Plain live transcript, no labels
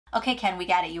Okay, Ken, we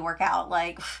get it, you work out,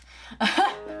 like. Hey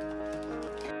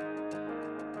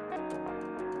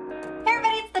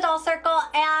everybody, it's the Doll Circle,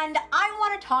 and I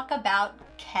want to talk about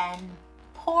Ken.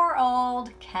 Poor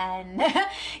old Ken.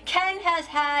 Ken has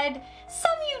had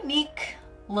some unique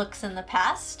looks in the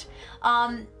past,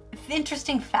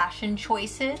 interesting fashion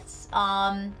choices,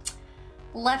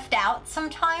 left out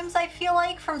sometimes, I feel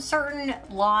like, from certain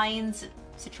lines,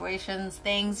 situations,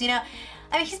 things, you know.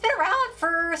 I mean, he's been around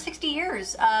for 60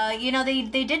 years. You know, they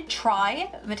did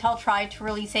try, Mattel tried to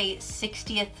release a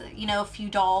 60th, you know, few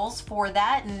dolls for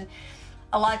that, and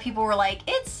a lot of people were like,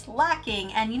 it's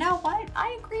lacking, and you know what?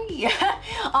 I agree.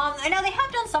 I know they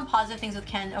have done some positive things with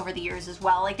Ken over the years as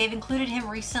well. Like, they've included him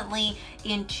recently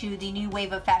into the new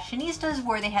wave of fashionistas,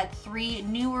 where they had 3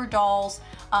 newer dolls.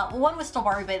 One was still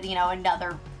Barbie, but, you know,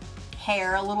 another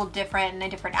hair, a little different, and a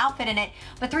different outfit in it,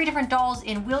 but 3 different dolls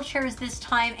in wheelchairs this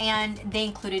time, and they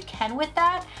included Ken with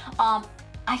that.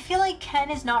 I feel like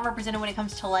Ken is not represented when it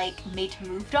comes to like made to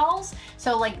move dolls.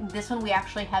 So like this one, we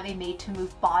actually have a made to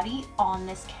move body on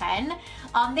this Ken.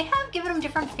 They have given him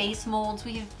different face molds.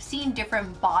 We've seen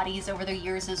different bodies over the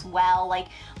years as well, like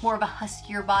more of a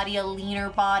huskier body, a leaner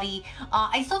body.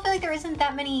 I still feel like there isn't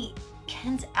that many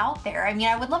Kens out there. I mean,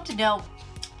 I would love to know.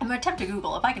 I'm gonna attempt to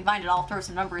Google. If I can find it, I'll throw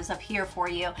some numbers up here for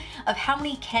you of how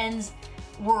many Kens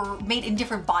were made in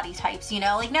different body types, you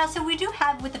know, like now. So we do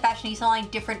have with the fashionista line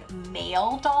different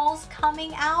male dolls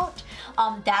coming out,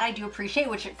 that I do appreciate,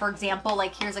 which for example,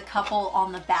 like here's a couple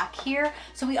on the back here.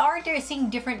 So we are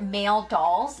seeing different male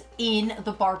dolls in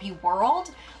the Barbie world,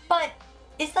 but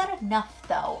is that enough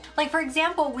though? Like for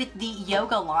example, with the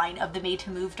yoga line of the made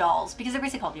to move dolls, because they're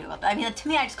basically called yoga. I mean, to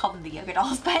me, I just call them the yoga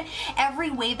dolls, but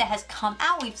every wave that has come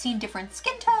out, we've seen different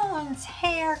skin tones,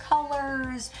 hair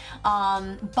colors,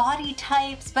 body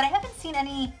types, but I haven't seen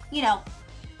any, you know,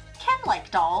 Ken-like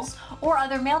dolls or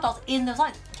other male dolls in those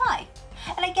lines. Why?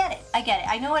 And I get it.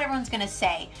 I know what everyone's gonna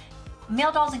say.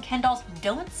 Male dolls and Ken dolls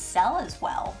don't sell as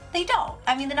well. They don't.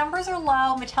 I mean, the numbers are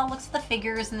low. Mattel looks at the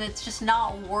figures and it's just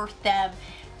not worth them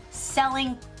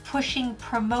selling, pushing,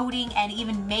 promoting, and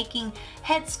even making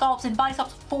head sculpts and body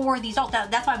sculpts for these dolls.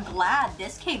 That's why I'm glad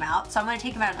this came out. So I'm going to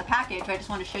take them out of the package. I just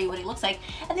want to show you what he looks like.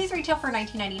 And these retail for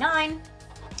 $19.99.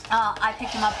 I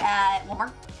picked them up at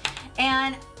Walmart.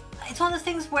 And it's one of those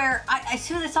things where as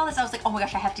soon as I saw this, I was like, oh my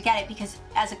gosh, I have to get it, because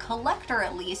as a collector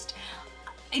at least,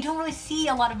 I don't really see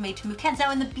a lot of made to move Kens. Now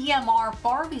in the BMR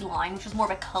Barbie line, which was more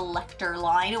of a collector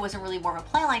line, it wasn't really more of a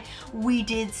play line, we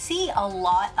did see a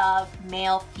lot of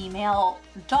male, female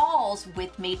dolls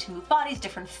with made to move bodies,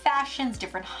 different fashions,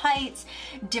 different heights,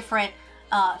 different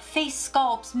face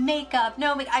sculpts, makeup,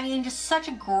 I mean, just such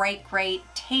a great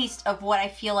taste of what I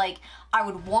feel like I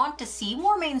would want to see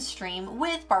more mainstream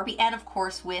with Barbie, and of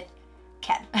course with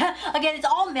Ken. Again, it's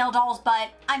all male dolls, but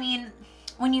I mean,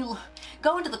 when you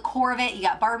go into the core of it, you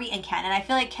got Barbie and Ken, and I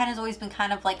feel like Ken has always been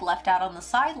kind of like left out on the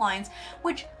sidelines,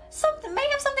 which may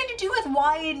have something to do with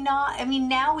why not. I mean,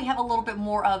 now we have a little bit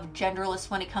more of genderless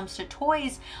when it comes to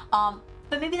toys,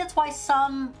 but maybe that's why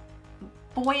some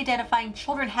boy identifying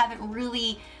children haven't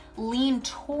really leaned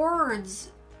towards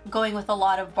going with a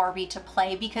lot of Barbie to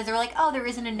play, because they're like, oh, there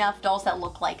isn't enough dolls that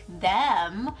look like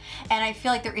them. And I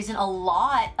feel like there isn't a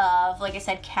lot of, like I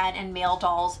said, Ken and male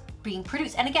dolls being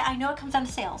produced. And again, I know it comes down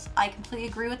to sales. I completely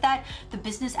agree with that. The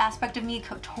business aspect of me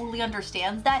totally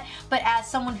understands that. But as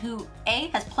someone who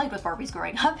has played with Barbies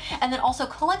growing up and then also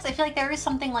collects, I feel like there is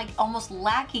something like almost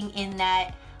lacking in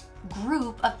that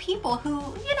group of people who,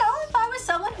 you know, if I was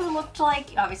someone who looked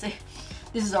like, obviously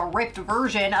this is a ripped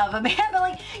version of a man, but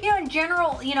like, you know, in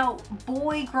general, you know,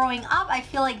 boy growing up, I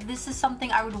feel like this is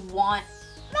something I would want.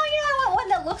 No, you know, I want one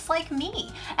that looks like me.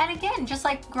 And again, just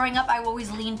like growing up, I always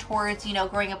leaned towards, you know,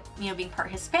 growing up, you know, being part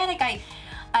Hispanic,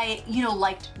 I, you know,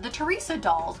 liked the Teresa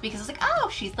dolls because it's like, oh,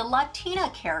 she's the Latina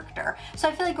character. So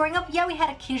I feel like growing up, yeah, we had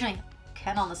occasionally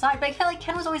Ken on the side, but I feel like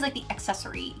Ken was always like the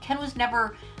accessory. Ken was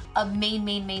never a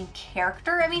main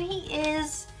character. I mean, he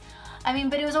is, I mean,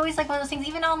 but it was always like one of those things,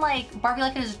 even on like Barbie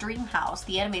Life in His Dream House,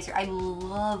 the anime series. I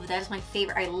love, that is my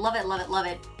favorite. I love it, love it, love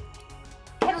it.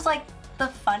 Ken was like the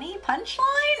funny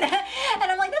punchline. And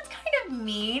I'm like, that's kind of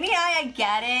mean. Yeah, I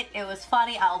get it. It was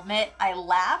funny. I'll admit I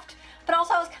laughed, but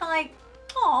also I was kind of like,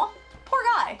 oh, poor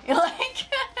guy. Like,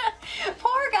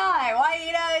 poor guy. Why,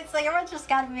 you know, it's like everyone's just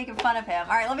got to be making fun of him.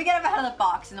 All right, let me get him out of the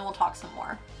box and then we'll talk some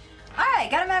more. All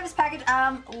right, got him out of his package.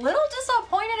 Little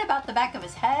disappointed about the back of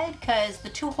his head, because the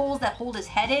 2 holes that hold his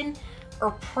head in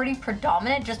are pretty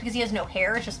predominant. Just because he has no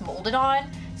hair, it's just molded on.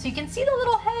 So you can see the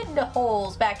little head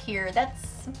holes back here.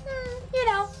 That's, you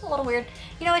know, a little weird.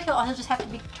 You know what, he'll just have to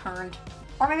be turned.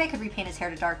 Or maybe I could repaint his hair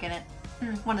to darken it.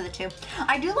 One of the two.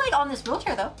 I do like on this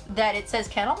wheelchair though that it says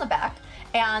Ken on the back,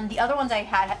 and the other ones I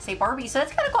had say Barbie, so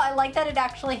that's kind of cool. I like that it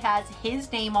actually has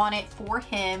his name on it for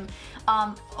him.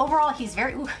 Overall, he's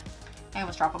very, ooh, I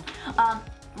almost dropped him.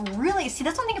 Really, see,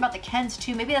 that's one thing about the Kens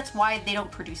too. Maybe that's why they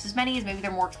don't produce as many, is maybe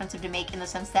they're more expensive to make in the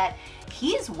sense that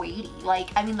he is weighty. Like,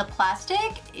 I mean, the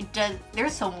plastic,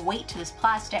 there's some weight to this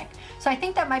plastic. So I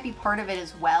think that might be part of it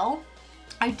as well.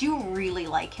 I do really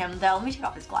like him though. Let me take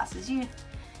off his glasses.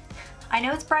 I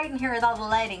know it's bright in here with all the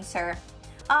lighting, sir.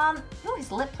 Oh,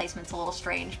 his lip placement's a little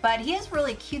strange, but he is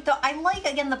really cute though. I like,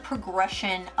 again, the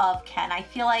progression of Ken. I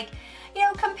feel like, you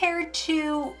know, compared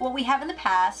to what we have in the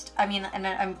past, I mean, and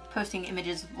I'm posting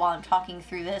images while I'm talking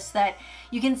through this, that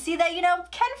you can see that, you know,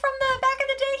 Ken from the back of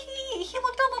the day, he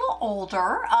looked a little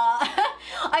older.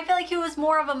 I feel like he was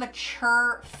more of a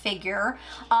mature figure,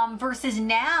 versus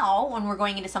now, when we're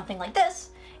going into something like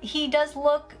this, he does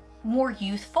look more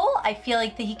youthful. I feel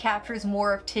like that he captures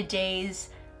more of today's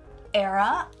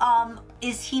era.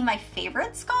 Is he my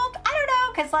favorite sculpt? I don't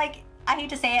know, because like, I hate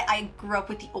to say it, I grew up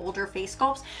with the older face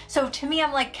sculpts, so to me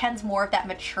I'm like, Ken's more of that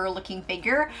mature looking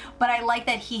figure, but I like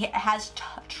that he has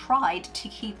tried to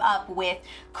keep up with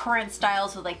current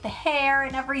styles with like the hair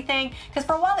and everything, because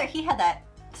for a while there he had that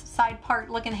side part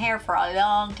looking hair for a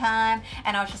long time,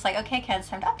 and I was just like, okay, Ken, it's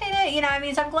time to update it, you know what I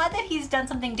mean? So I'm glad that he's done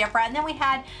something different. And then we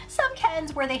had some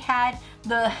Kens where they had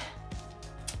the,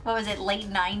 what was it, late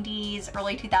 90s,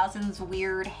 early 2000s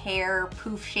weird hair,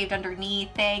 poof shaved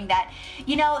underneath thing that,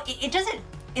 you know, it doesn't,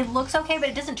 it looks okay, but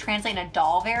it doesn't translate in a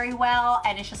doll very well.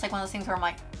 And it's just like one of those things where I'm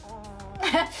like,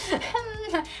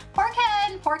 poor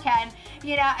Ken,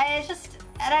 you know, and it's just,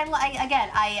 and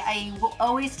I will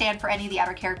always stand for any of the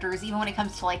outer characters, even when it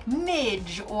comes to like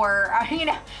Midge or, you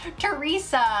know,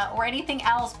 Teresa or anything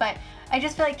else. But I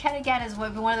just feel like Ken, again, is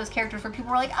one of those characters where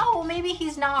people are like, oh, well, maybe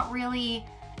he's not really,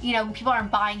 you know, people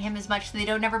aren't buying him as much, so they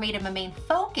never made him a main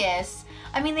focus.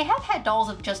 I mean, they have had dolls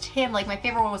of just him. Like, my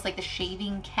favorite one was like the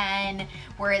shaving Ken,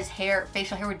 where his hair,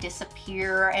 facial hair would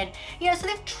disappear. And, you know, so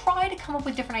they've tried to come up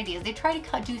with different ideas. They try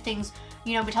to do things,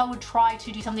 you know, Mattel would try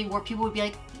to do something where people would be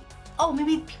like, oh,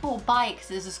 maybe people will buy it because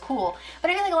this is cool.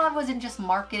 But I feel like a lot of it wasn't just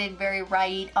marketed very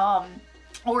right,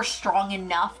 or strong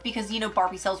enough, because, you know,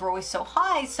 Barbie sales were always so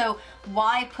high, so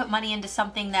why put money into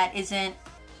something that isn't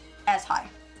as high?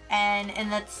 And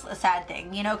that's a sad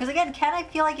thing, you know, because again, Ken, I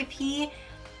feel like if he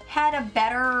had a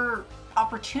better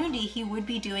opportunity, he would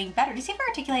be doing better. Do you see for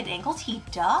articulated ankles? He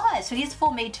does. So he's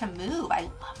full made to move. I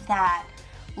love that.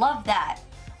 Love that.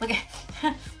 Look at,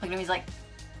 look at him, he's like,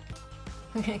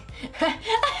 okay.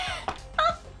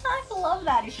 I love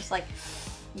that. He's just like,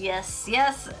 yes,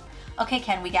 yes. Okay,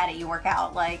 Ken, we got it. You work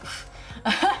out. Like,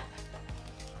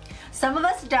 some of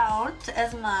us don't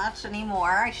as much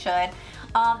anymore. I should.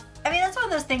 I mean, that's one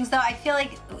of those things though. I feel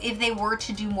like if they were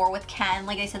to do more with Ken,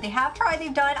 like I said, they have tried,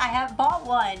 they've done. I have bought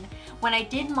one when I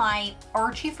did my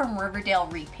Archie from Riverdale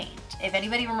repaint. If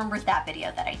anybody remembers that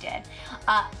video that I did.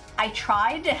 I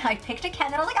tried, I picked a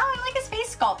Ken that I was like, oh, I like his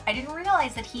face sculpt. I didn't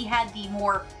realize that he had the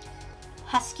more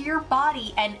huskier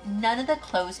body and none of the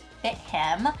clothes fit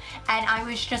him. And I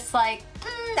was just like,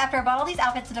 after I bought all these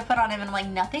outfits to put on him, and I'm like,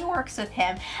 nothing works with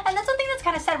him. And that's something that's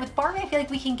kind of sad with Barbie. I feel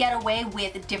like we can get away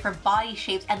with different body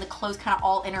shapes and the clothes kind of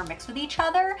all intermix with each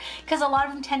other, because a lot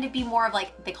of them tend to be more of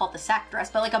like, they call it the sack dress,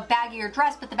 but like a baggier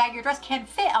dress, but the baggier dress can't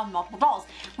fit on multiple dolls.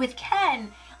 With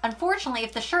Ken, unfortunately,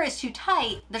 if the shirt is too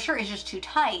tight, the shirt is just too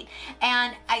tight.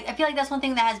 And I feel like that's one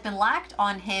thing that has been lacked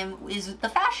on him is the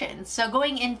fashion. So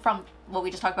going in from what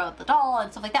we just talked about with the doll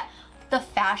and stuff like that, the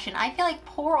fashion, I feel like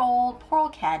poor old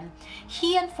Ken,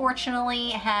 he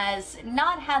unfortunately has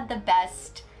not had the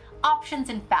best options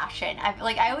in fashion.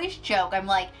 I always joke, I'm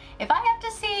like, if I have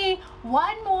to see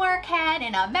one more Ken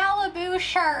in a Malibu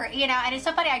shirt, you know, and it's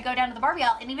so funny, I go down to the Barbie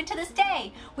aisle, and even to this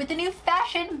day, with the new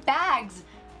fashion bags,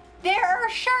 there are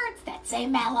shirts that say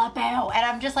Malibu, and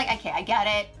I'm just like, okay, I get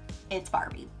it, it's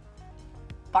Barbie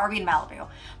and Malibu.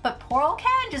 But poor old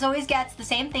Ken just always gets the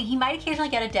same thing. He might occasionally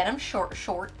get a denim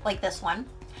short like this one,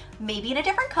 maybe in a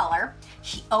different color.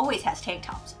 He always has tank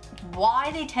tops. Why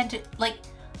they tend to, like,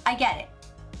 I get it.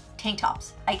 Tank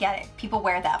tops, I get it. People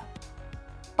wear them.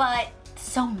 But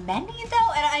so many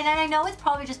though, and I know it's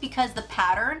probably just because the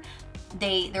pattern,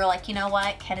 they're like, you know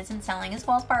what, Ken isn't selling as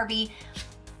well as Barbie.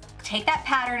 Take that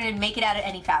pattern and make it out of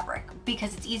any fabric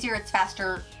because it's easier, it's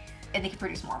faster, and they can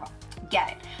produce more of them.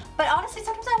 Get it. But honestly,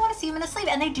 sometimes I want to see him in a sleeve,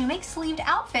 and they do make sleeved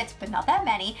outfits, but not that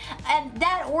many. And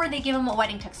that, or they give him a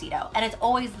wedding tuxedo, and it's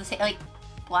always the same, like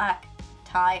black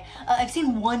tie. I've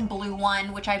seen one blue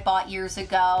one, which I bought years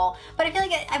ago, but I feel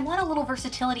like I want a little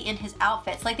versatility in his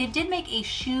outfits. Like they did make a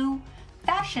shoe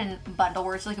fashion bundle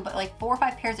where it's like 4 or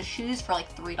 5 pairs of shoes for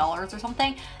like $3 or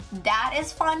something. That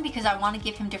is fun because I want to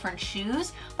give him different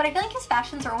shoes, but I feel like his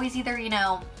fashions are always either, you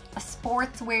know, a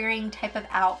sports wearing type of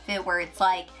outfit where it's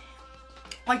like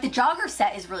the jogger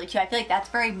set is really cute. I feel like that's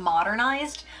very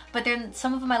modernized, but then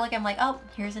some of them I look at, I'm like, oh,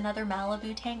 here's another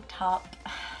Malibu tank top.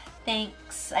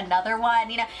 Thanks, another one,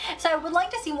 you know. So I would like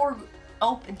to see more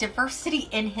diversity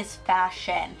in his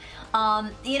fashion.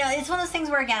 You know, it's one of those things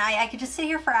where, again, I could just sit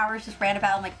here for hours, just rant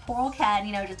about him, like, poor old Ken,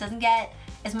 you know, just doesn't get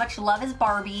as much love as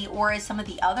Barbie or as some of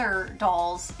the other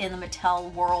dolls in the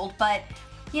Mattel world, but,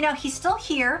 you know, he's still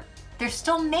here. They're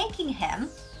still making him.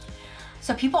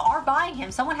 So people are buying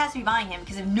him. Someone has to be buying him,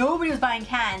 because if nobody was buying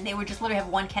Ken, they would just literally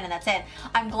have one Ken and that's it.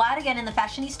 I'm glad, again, in the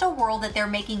fashionista world that they're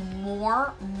making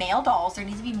more male dolls. There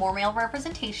needs to be more male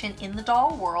representation in the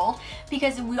doll world,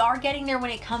 because we are getting there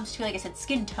when it comes to, like I said,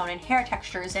 skin tone and hair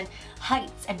textures and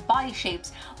heights and body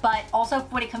shapes. But also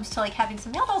when it comes to like having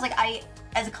some male dolls, like I,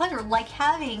 as a collector, like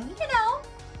having, you know,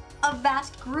 a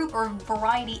vast group or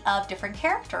variety of different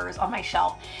characters on my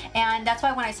shelf. And that's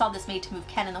why when I saw this Made to Move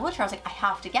Ken in the wheelchair, I was like, I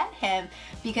have to get him,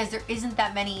 because there isn't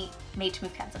that many Made to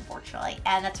Move Kens, unfortunately,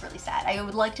 and that's really sad. I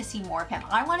would like to see more of him.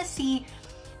 I want to see,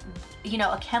 you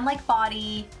know, a Ken-like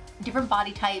body, different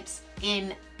body types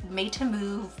in Made to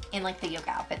Move in like the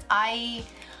yoga outfits. I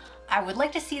would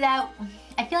like to see that.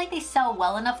 I feel like they sell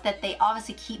well enough that they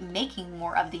obviously keep making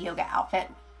more of the yoga outfit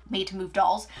Made to Move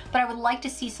dolls, but I would like to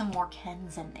see some more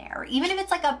Kens in there. Even if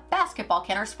it's like a basketball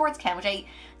Ken or sports Ken, which I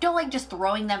don't like just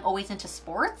throwing them always into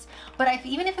sports, but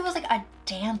even if it was like a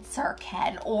dancer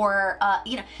Ken or,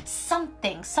 you know,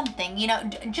 something, you know,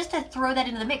 just to throw that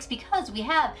into the mix, because we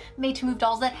have Made to Move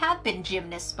dolls that have been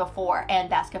gymnasts before and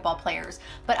basketball players,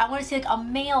 but I want to see like a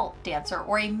male dancer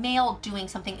or a male doing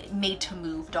something Made to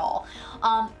Move doll.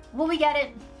 Will we get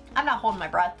it? I'm not holding my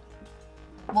breath.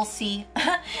 We'll see.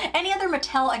 Any other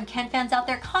Mattel and Ken fans out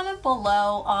there, comment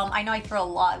below. I know I throw a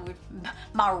lot with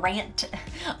my rant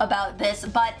about this,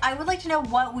 but I would like to know,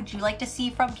 what would you like to see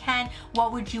from Ken?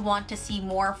 What would you want to see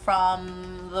more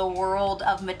from the world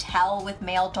of Mattel with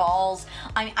male dolls?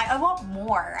 I mean, I want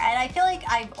more, and I feel like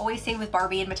I always say with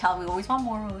Barbie and Mattel, we always want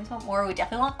more, we always want more, we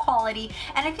definitely want quality,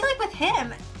 and I feel like with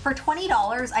him, for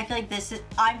 $20, I feel like this is,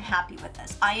 I'm happy with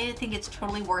this. I think it's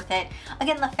totally worth it.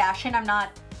 Again, the fashion, I'm not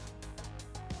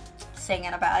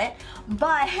singing about it,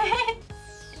 but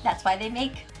that's why they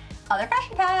make other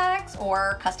fashion packs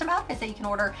or custom outfits that you can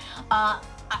order.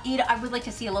 You know, I would like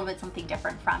to see a little bit something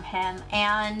different from him,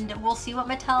 and we'll see what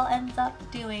Mattel ends up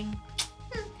doing.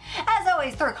 As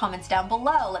always, throw comments down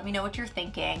below. Let me know what you're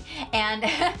thinking, and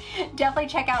definitely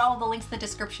check out all the links in the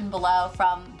description below,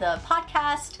 from the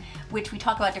podcast, which we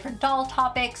talk about different doll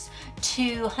topics,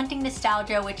 to Hunting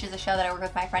Nostalgia, which is a show that I work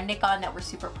with my friend Nick on that we're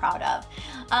super proud of.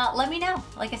 Let me know.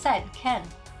 Like I said, Ken,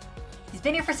 he's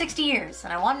been here for 60 years,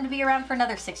 and I want him to be around for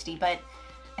another 60, but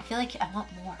I feel like I want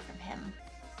more from him.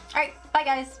 All right, bye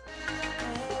guys.